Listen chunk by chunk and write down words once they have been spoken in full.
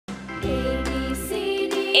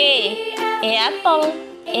A apple.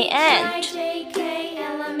 A ant.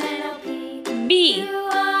 B.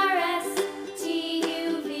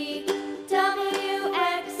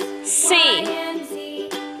 C.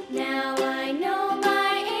 Now I know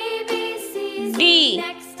my ABCs. D.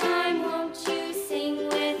 Next time, won't you sing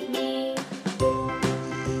with me?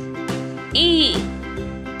 E.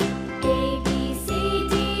 A, B, C,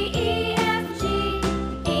 D, E, F, G,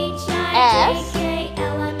 H, I, J, K,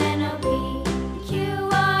 L, M, N, O, P, Q,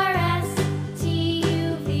 R, S, T,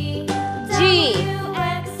 U, V, W,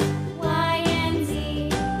 X, Y, and Z.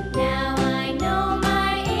 Now I know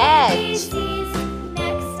my ABCs.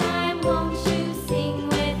 Next time, won't you sing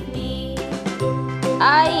with me?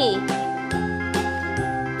 I.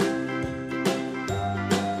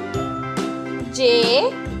 J.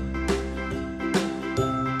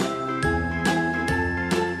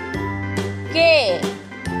 K.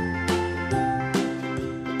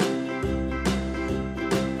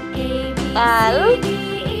 A, B, L. C,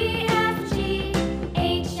 D, E, F, G,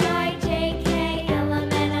 H, I, J, K, L,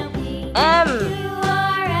 M, N, O, P, M. Q,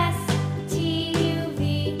 R, S, T, U, V,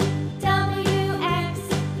 W, X,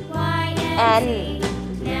 Y, and Z.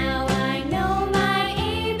 Now I know my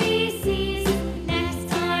ABCs. Next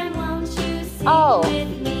time, won't you sing O.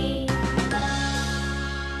 with me?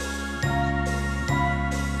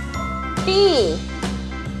 P.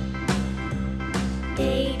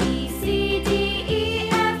 A, B, C, D, E,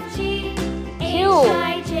 F, G, H, Q.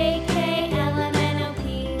 I, J, K, L, M, N, O,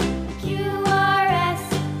 P, Q, R, S,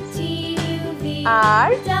 T, U, V, R.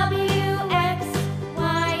 W, X,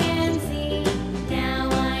 Y, and Z. Now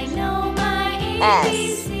I know my S.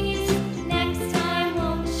 ABCs. Next time,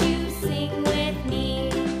 won't you sing with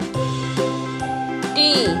me? D.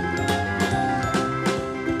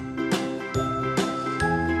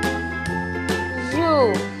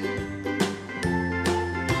 U.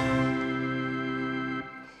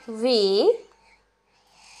 V.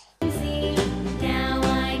 Now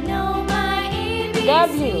I know my ABCs.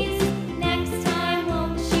 W. Next time,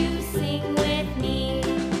 won't you sing with me?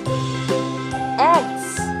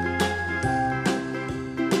 X.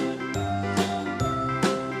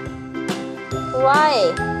 Y.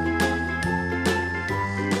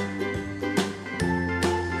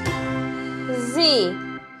 Z.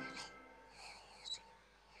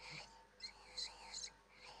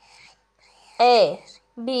 A,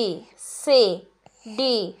 B, C,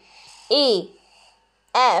 D, E,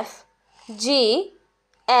 F, G,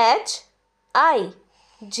 H, I,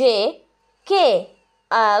 J, K,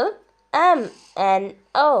 L, M, N,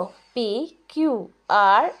 O, P, Q,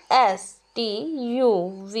 R, S, T,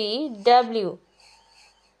 U, V, W,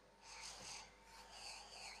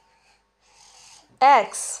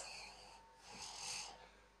 X,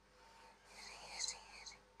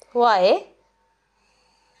 Y,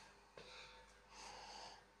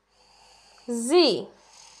 Z.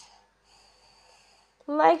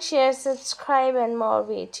 Like, share, subscribe, and more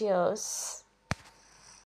videos.